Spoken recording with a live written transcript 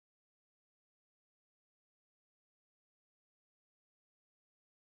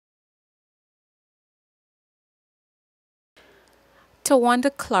Towanda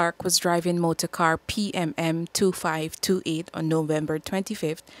Clarke was driving motorcar PMM 2528 on November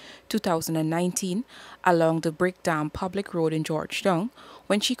 25, 2019, along the Brickdam Public Road in Georgetown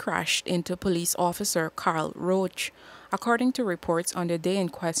when she crashed into Police Officer Carl Roach. According to reports, on the day in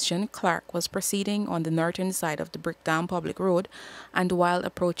question, Clarke was proceeding on the northern side of the Brickdam Public Road, and while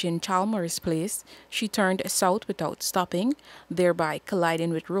approaching Chalmers Place, she turned south without stopping, thereby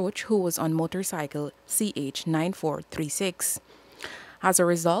colliding with Roach, who was on motorcycle CH9436. As a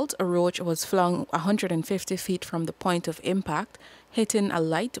result, Roach was flung 150 feet from the point of impact, hitting a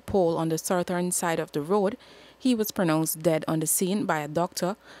light pole on the southern side of the road. He was pronounced dead on the scene by a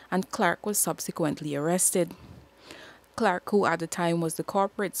doctor, and Clarke was subsequently arrested. Clarke, who at the time was the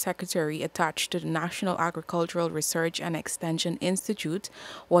corporate secretary attached to the National Agricultural Research and Extension Institute,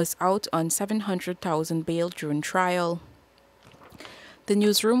 was out on $700,000 bail during trial. The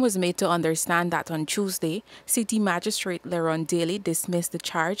newsroom was made to understand that on Tuesday, City Magistrate Leron Daly dismissed the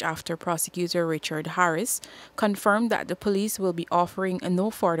charge after Prosecutor Richard Harris confirmed that the police will be offering no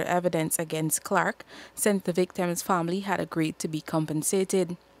further evidence against Clarke since the victim's family had agreed to be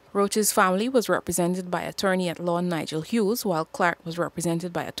compensated. Roach's family was represented by attorney-at-law Nigel Hughes, while Clarke was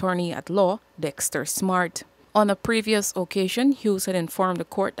represented by attorney-at-law Dexter Smart. On a previous occasion, Hughes had informed the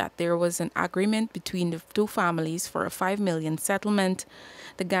court that there was an agreement between the two families for a $5 million settlement.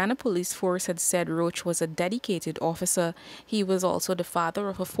 The Ghana Police Force had said Roach was a dedicated officer. He was also the father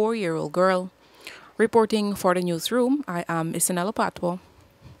of a 4-year-old girl. Reporting for the newsroom, I am Settl.